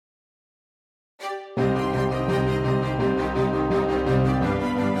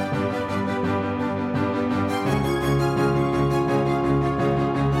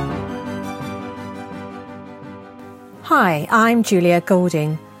Hi, I'm Julia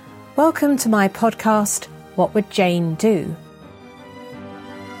Golding. Welcome to my podcast, What Would Jane Do?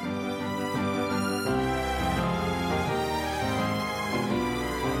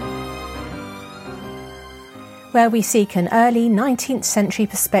 Where we seek an early 19th century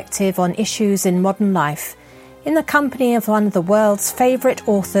perspective on issues in modern life, in the company of one of the world's favourite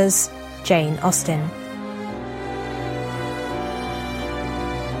authors, Jane Austen.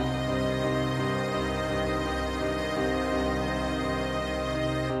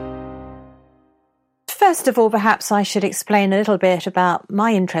 First of all, perhaps I should explain a little bit about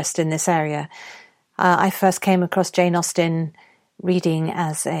my interest in this area. I first came across Jane Austen reading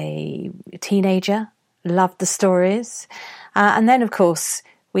as a teenager, loved the stories. And then, of course,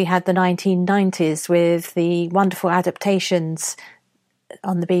 we had the 1990s with the wonderful adaptations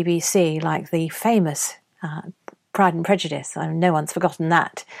on the BBC, like the famous Pride and Prejudice. No one's forgotten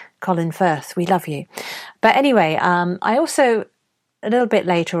that. Colin Firth, we love you. But anyway, I also, a little bit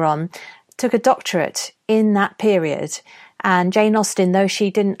later on, took a doctorate in that period, and Jane Austen, though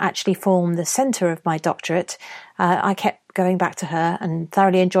she didn't actually form the centre of my doctorate, I kept going back to her and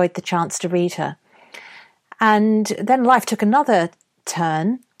thoroughly enjoyed the chance to read her. And then life took another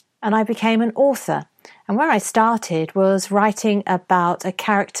turn and I became an author. And where I started was writing about a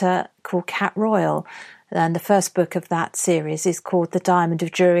character called Cat Royal, and the first book of that series is called The Diamond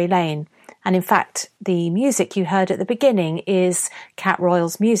of Drury Lane. And in fact, the music you heard at the beginning is Cat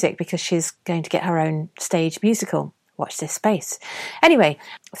Royal's music because she's going to get her own stage musical. Watch this space. Anyway,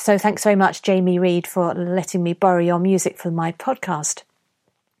 so thanks very much, Jamie Reed, for letting me borrow your music for my podcast.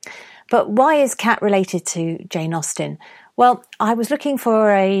 But why is Cat related to Jane Austen? Well, I was looking for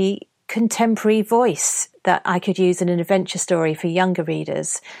a contemporary voice that I could use in an adventure story for younger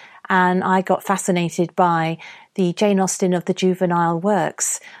readers. And I got fascinated by the Jane Austen of the juvenile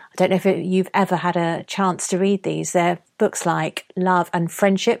works. I don't know if you've ever had a chance to read these. They're books like Love and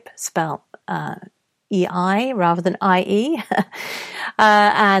Friendship, spelled E-I rather than I-E.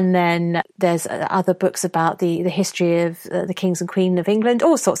 And then there's other books about the history of the kings and queen of England,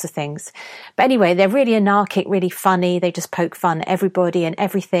 all sorts of things. But anyway, they're really anarchic, really funny. They just poke fun at everybody and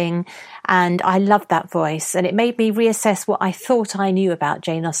everything. And I loved that voice. And it made me reassess what I thought I knew about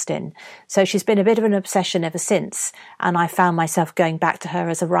Jane Austen. So she's been a bit of an obsession ever since. And I found myself going back to her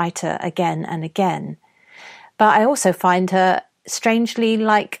as a writer again and again. But I also find her strangely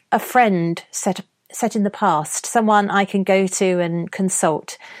like a friend set in the past, someone I can go to and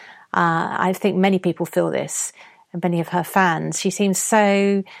consult. I think many people feel this, and many of her fans. She seems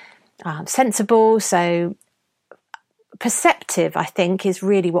so sensible, so perceptive, I think, is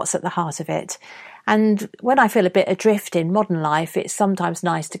really what's at the heart of it. And when I feel a bit adrift in modern life, it's sometimes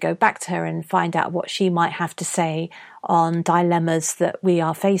nice to go back to her and find out what she might have to say on dilemmas that we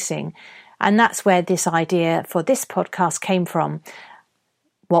are facing. And that's where this idea for this podcast came from.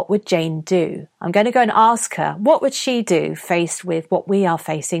 What would Jane do? I'm going to go and ask her, what would she do faced with what we are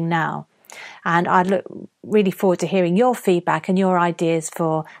facing now? And I look really forward to hearing your feedback and your ideas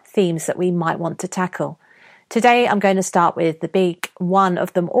for themes that we might want to tackle. Today, I'm going to start with the big one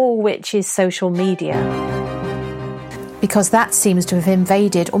of them all, which is social media. Because that seems to have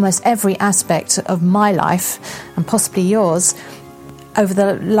invaded almost every aspect of my life, and possibly yours, over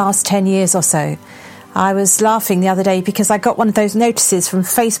the last 10 years or so. I was laughing the other day because I got one of those notices from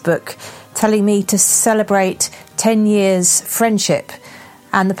Facebook telling me to celebrate 10 years friendship.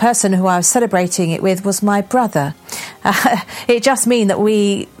 And the person who I was celebrating it with was my brother. It just means that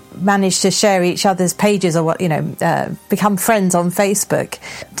we managed to share each other's pages or become friends on Facebook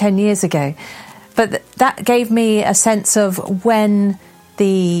 10 years ago. But that gave me a sense of when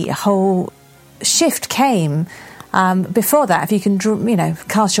the whole shift came. Before that, if you can,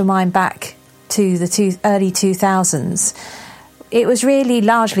 cast your mind back to the early 2000s, it was really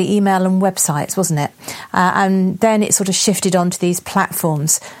largely email and websites, wasn't it? And then it sort of shifted onto these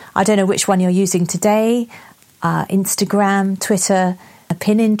platforms. I don't know which one you're using today, Instagram, Twitter,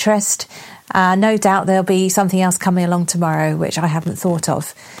 Pinterest. No doubt there'll be something else coming along tomorrow, which I haven't thought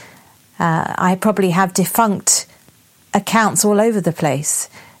of. I probably have defunct accounts all over the place.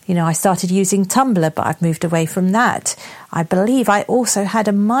 I started using Tumblr, but I've moved away from that. I believe I also had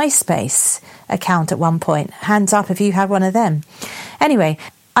a MySpace account at one point. Hands up if you had one of them. Anyway,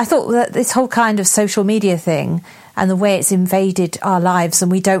 I thought that this whole kind of social media thing and the way it's invaded our lives and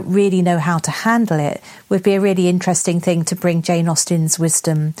we don't really know how to handle it would be a really interesting thing to bring Jane Austen's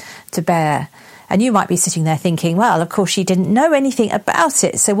wisdom to bear. And you might be sitting there thinking, well, of course she didn't know anything about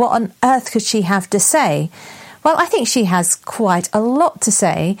it, so what on earth could she have to say? Well, I think she has quite a lot to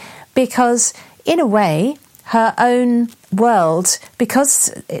say because, in a way, her own world,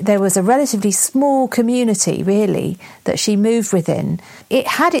 because there was a relatively small community, really, that she moved within. It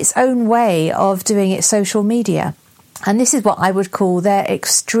had its own way of doing its social media. And this is what I would call their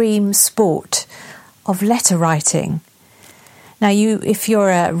extreme sport of letter writing. Now, if you're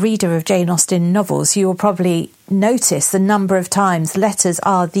a reader of Jane Austen novels, you will probably notice the number of times letters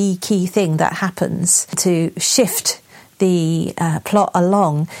are the key thing that happens to shift the plot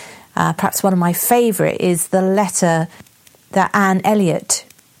along. Perhaps one of my favourite is the letter that Anne Elliot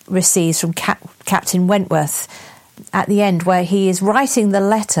receives from Captain Wentworth at the end, where he is writing the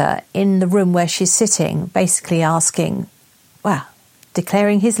letter in the room where she's sitting, basically asking, well,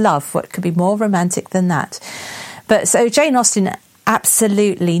 declaring his love. What could be more romantic than that? But so Jane Austen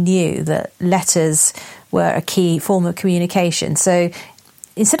absolutely knew that letters were a key form of communication. So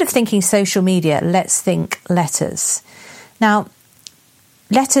instead of thinking social media, let's think letters. Now,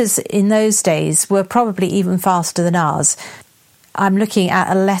 letters in those days were probably even faster than ours. I'm looking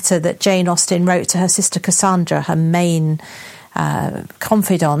at a letter that Jane Austen wrote to her sister Cassandra, her main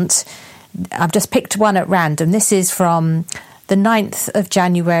confidant. I've just picked one at random. This is from the 9th of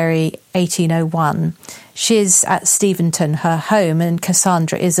January 1801. She's at Steventon, her home, and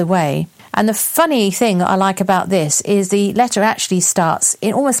Cassandra is away. And the funny thing I like about this is the letter actually starts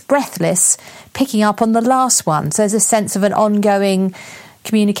in almost breathless, picking up on the last one. So there's a sense of an ongoing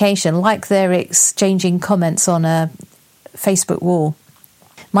communication, like they're exchanging comments on a Facebook wall.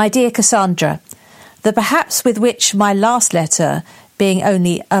 My dear Cassandra, the perhaps with which my last letter, being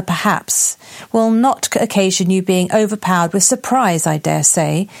only a perhaps, will not occasion you being overpowered with surprise, I dare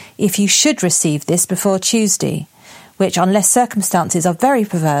say, if you should receive this before Tuesday, which, unless circumstances are very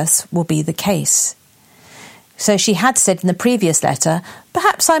perverse, will be the case. So she had said in the previous letter,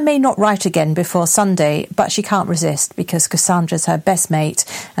 perhaps I may not write again before Sunday, but she can't resist because Cassandra's her best mate,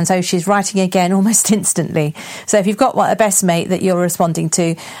 and so she's writing again almost instantly. So if you've got a best mate that you're responding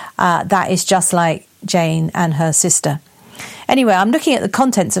to, that is just like Jane and her sister. Anyway, I'm looking at the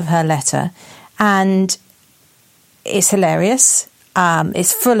contents of her letter, and it's hilarious.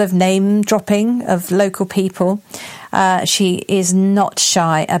 It's full of name dropping of local people. She is not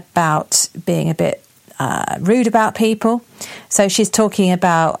shy about being a bit rude about people. So she's talking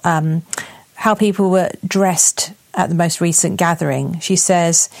about how people were dressed at the most recent gathering. She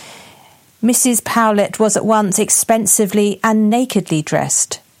says, Mrs. Powlett was at once expensively and nakedly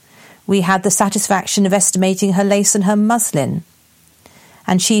dressed. We had the satisfaction of estimating her lace and her muslin,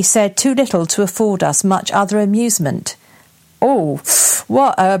 and she said too little to afford us much other amusement. Oh,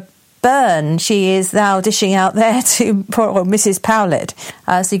 what a burn she is now dishing out there to poor Mrs. Powlett.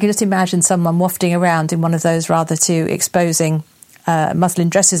 So you can just imagine someone wafting around in one of those rather too exposing muslin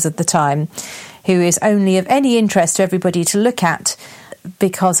dresses at the time, who is only of any interest to everybody to look at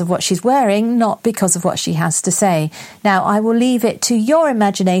because of what she's wearing, not because of what she has to say. Now, I will leave it to your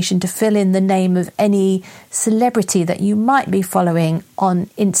imagination to fill in the name of any celebrity that you might be following on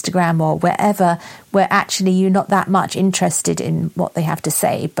Instagram or wherever, where actually you're not that much interested in what they have to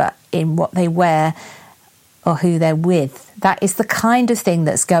say, but in what they wear or who they're with. That is the kind of thing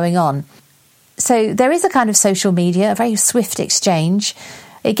that's going on. So there is a kind of social media, a very swift exchange.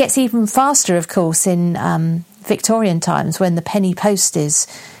 It gets even faster, of course, in Victorian times when the penny post is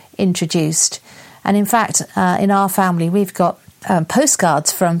introduced. And in fact, in our family, we've got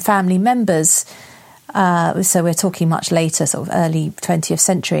postcards from family members. So we're talking much later, sort of early 20th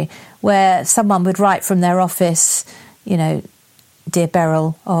century, where someone would write from their office, you know, Dear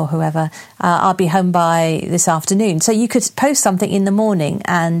Beryl or whoever, I'll be home by this afternoon. So you could post something in the morning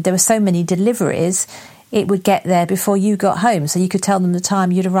and there were so many deliveries, it would get there before you got home. So you could tell them the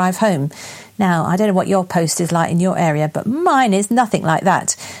time you'd arrive home. Now, I don't know what your post is like in your area, but mine is nothing like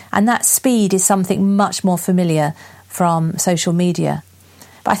that. And that speed is something much more familiar from social media.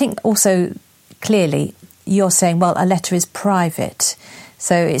 But I think also, clearly, you're saying, well, a letter is private.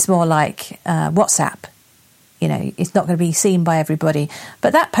 So it's more like WhatsApp. You know, it's not going to be seen by everybody.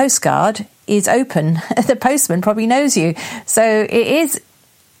 But that postcard is open. The postman probably knows you. So it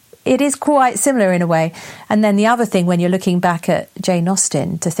is quite similar in a way. And then the other thing, when you're looking back at Jane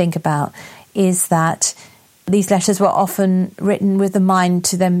Austen, to think about is that these letters were often written with the mind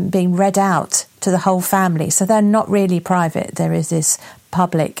to them being read out to the whole family. So they're not really private. There is this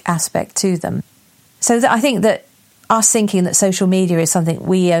public aspect to them. So I think that us thinking that social media is something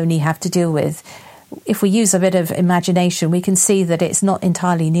we only have to deal with, if we use a bit of imagination, we can see that it's not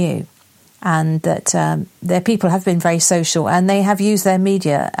entirely new, and that their people have been very social and they have used their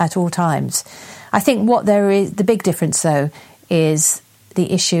media at all times. I think what there is, the big difference though, is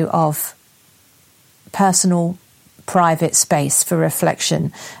the issue of personal, private space for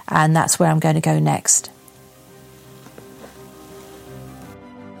reflection, and that's where I'm going to go next.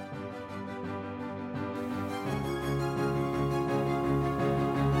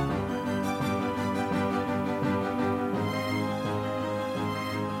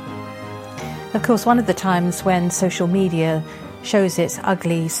 Of course, one of the times when social media shows its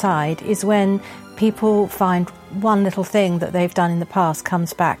ugly side is when people find one little thing that they've done in the past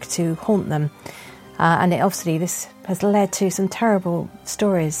comes back to haunt them. And obviously this has led to some terrible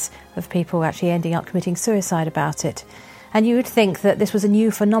stories of people actually ending up committing suicide about it. And you would think that this was a new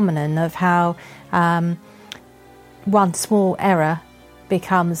phenomenon of how one small error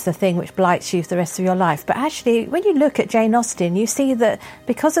becomes the thing which blights you for the rest of your life. But actually, when you look at Jane Austen, you see that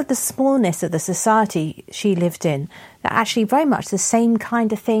because of the smallness of the society she lived in, that actually very much the same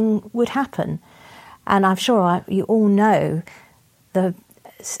kind of thing would happen. And I'm sure you all know the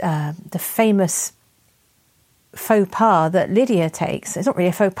famous faux pas that Lydia takes. It's not really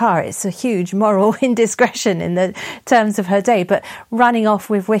a faux pas, it's a huge moral indiscretion in the terms of her day, but running off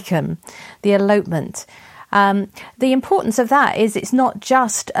with Wickham, the elopement. The importance of that is it's not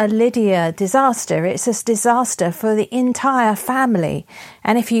just a Lydia disaster, it's a disaster for the entire family.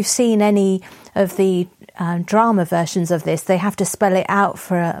 And if you've seen any of the drama versions of this, they have to spell it out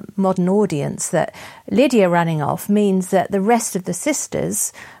for a modern audience that Lydia running off means that the rest of the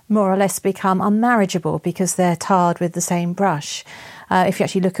sisters more or less become unmarriageable because they're tarred with the same brush. If you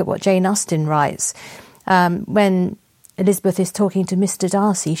actually look at what Jane Austen writes, when Elizabeth is talking to Mr.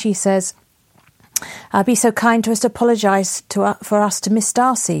 Darcy, she says, be so kind to us to apologise for us to Miss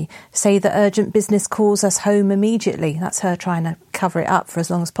Darcy. Say that urgent business calls us home immediately. That's her trying to cover it up for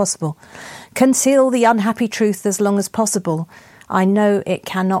as long as possible. Conceal the unhappy truth as long as possible. I know it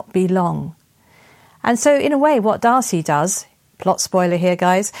cannot be long. And so in a way what Darcy does, plot spoiler here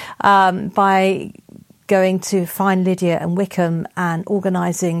guys, by going to find Lydia and Wickham and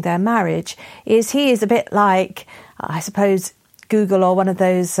organising their marriage, is he is a bit like, I suppose, Google or one of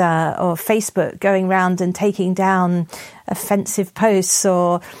those, or Facebook, going round and taking down offensive posts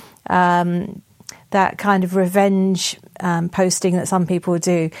or that kind of revenge posting that some people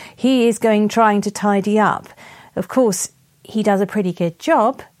do. He is trying to tidy up. Of course, he does a pretty good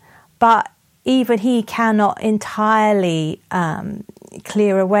job, but even he cannot entirely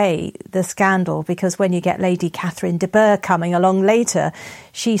clear away the scandal, because when you get Lady Catherine de Bourgh coming along later,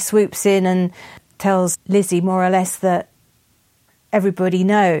 she swoops in and tells Lizzie more or less that everybody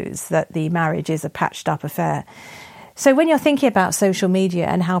knows that the marriage is a patched up affair. So when you're thinking about social media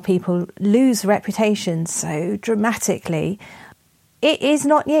and how people lose reputation so dramatically, it is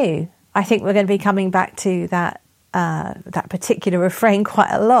not new. I think we're going to be coming back to that particular refrain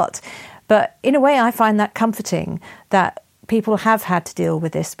quite a lot. But in a way, I find that comforting that people have had to deal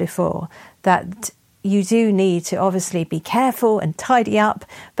with this before, that you do need to obviously be careful and tidy up,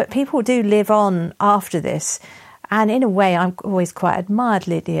 but people do live on after this. And in a way, I've always quite admired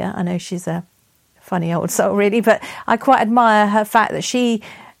Lydia. I know she's a funny old soul, really, but I quite admire her fact that she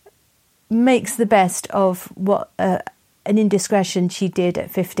makes the best of what an indiscretion she did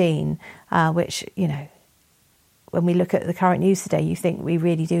at 15, which, you know, when we look at the current news today, you think we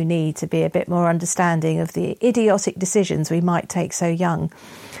really do need to be a bit more understanding of the idiotic decisions we might take so young,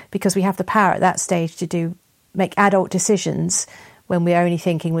 because we have the power at that stage to make adult decisions when we're only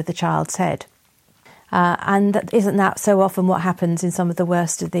thinking with the child's head. And isn't that so often what happens in some of the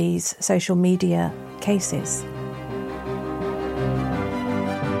worst of these social media cases?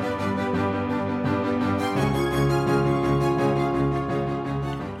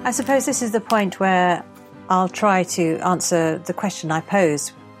 I suppose this is the point where I'll try to answer the question I posed,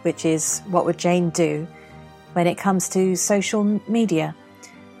 which is, what would Jane do when it comes to social media?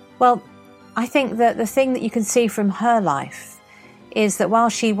 Well, I think that the thing that you can see from her life is that while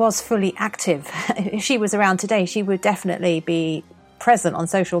she was fully active, if she was around today, she would definitely be present on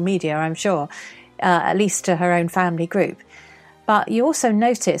social media, I'm sure, at least to her own family group. But you also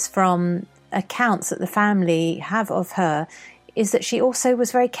notice from accounts that the family have of her is that she also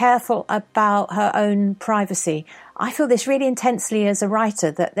was very careful about her own privacy. I feel this really intensely as a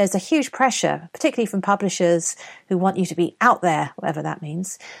writer, that there's a huge pressure, particularly from publishers who want you to be out there, whatever that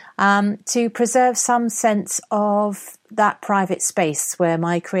means, to preserve some sense of that private space where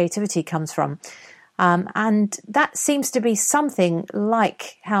my creativity comes from. And that seems to be something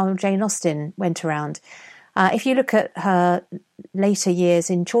like how Jane Austen went around. If you look at her later years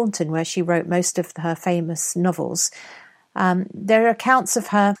in Chaunton, where she wrote most of her famous novels, there are accounts of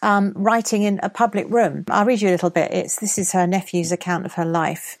her writing in a public room. I'll read you a little bit. This is her nephew's account of her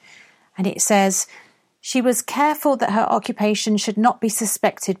life. And it says, she was careful that her occupation should not be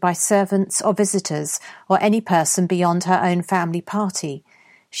suspected by servants or visitors or any person beyond her own family party.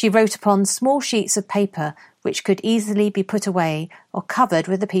 She wrote upon small sheets of paper which could easily be put away or covered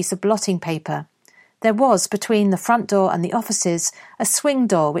with a piece of blotting paper. There was between the front door and the offices a swing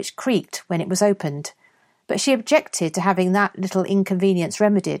door which creaked when it was opened. but she objected to having that little inconvenience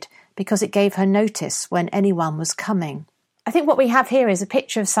remedied because it gave her notice when anyone was coming. I think what we have here is a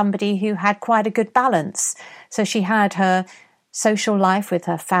picture of somebody who had quite a good balance. So she had her social life with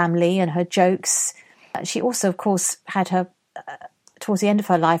her family and her jokes. She also, of course, had her, towards the end of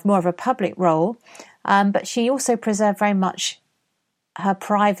her life, more of a public role, but she also preserved very much her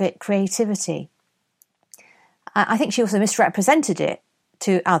private creativity. I think she also misrepresented it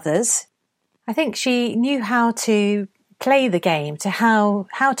to others. I think she knew how to play the game, to how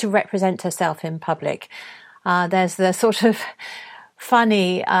to represent herself in public. There's the sort of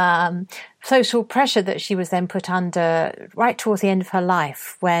funny social pressure that she was then put under right towards the end of her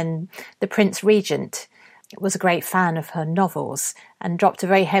life, when the Prince Regent was a great fan of her novels and dropped a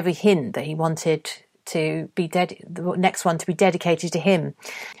very heavy hint that he wanted to be the next one to be dedicated to him.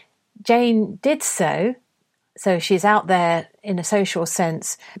 Jane did so she's out there in a social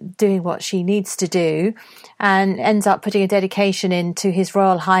sense doing what she needs to do, and ends up putting a dedication in to His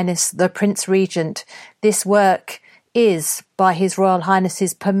Royal Highness the Prince Regent. This work is, by His Royal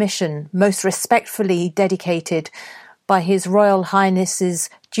Highness's permission, most respectfully dedicated by His Royal Highness's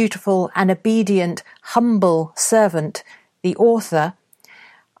dutiful and obedient humble servant, the author.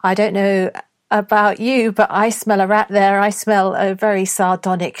 I don't know about you, but I smell a rat there. I smell a very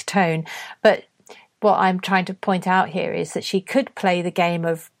sardonic tone. But what I'm trying to point out here is that she could play the game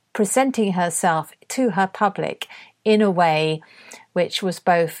of presenting herself to her public in a way which was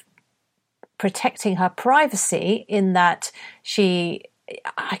both protecting her privacy, in that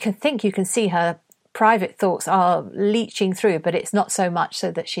I can think you can see her private thoughts are leaching through, but it's not so much so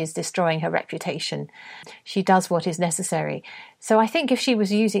that she's destroying her reputation. She does what is necessary. So I think if she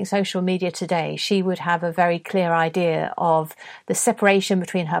was using social media today, she would have a very clear idea of the separation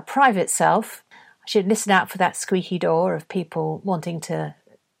between her private self. She'd listen out for that squeaky door of people wanting to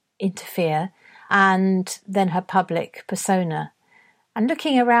interfere, and then her public persona. And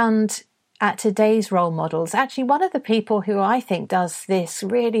looking around at today's role models, actually one of the people who I think does this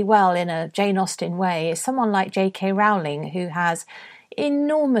really well in a Jane Austen way is someone like J.K. Rowling, who has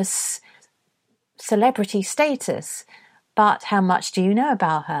enormous celebrity status. But how much do you know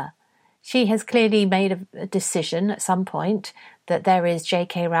about her? She has clearly made a decision at some point that there is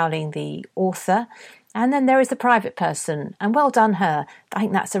J.K. Rowling, the author, and then there is the private person, and well done her. I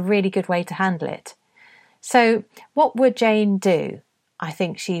think that's a really good way to handle it. So what would Jane do? I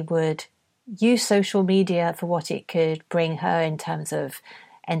think she would use social media for what it could bring her in terms of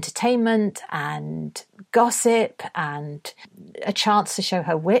entertainment and gossip and a chance to show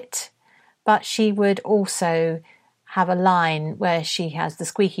her wit, but she would also have a line where she has the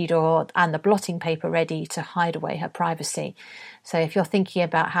squeaky door and the blotting paper ready to hide away her privacy. So if you're thinking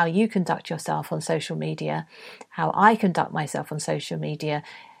about how you conduct yourself on social media, how I conduct myself on social media,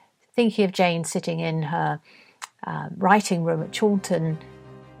 thinking of Jane sitting in her writing room at Chawton,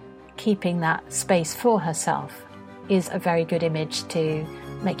 keeping that space for herself, is a very good image to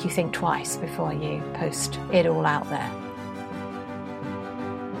make you think twice before you post it all out there.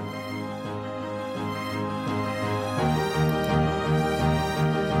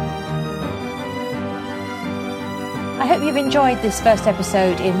 I hope you've enjoyed this first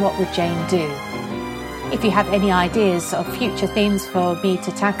episode in What Would Jane Do? If you have any ideas of future themes for me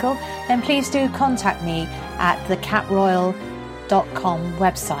to tackle, then please do contact me at thecatroyal.com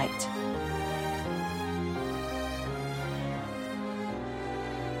website.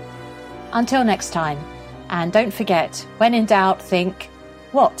 Until next time, and don't forget, when in doubt, think,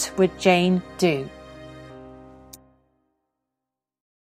 what would Jane do?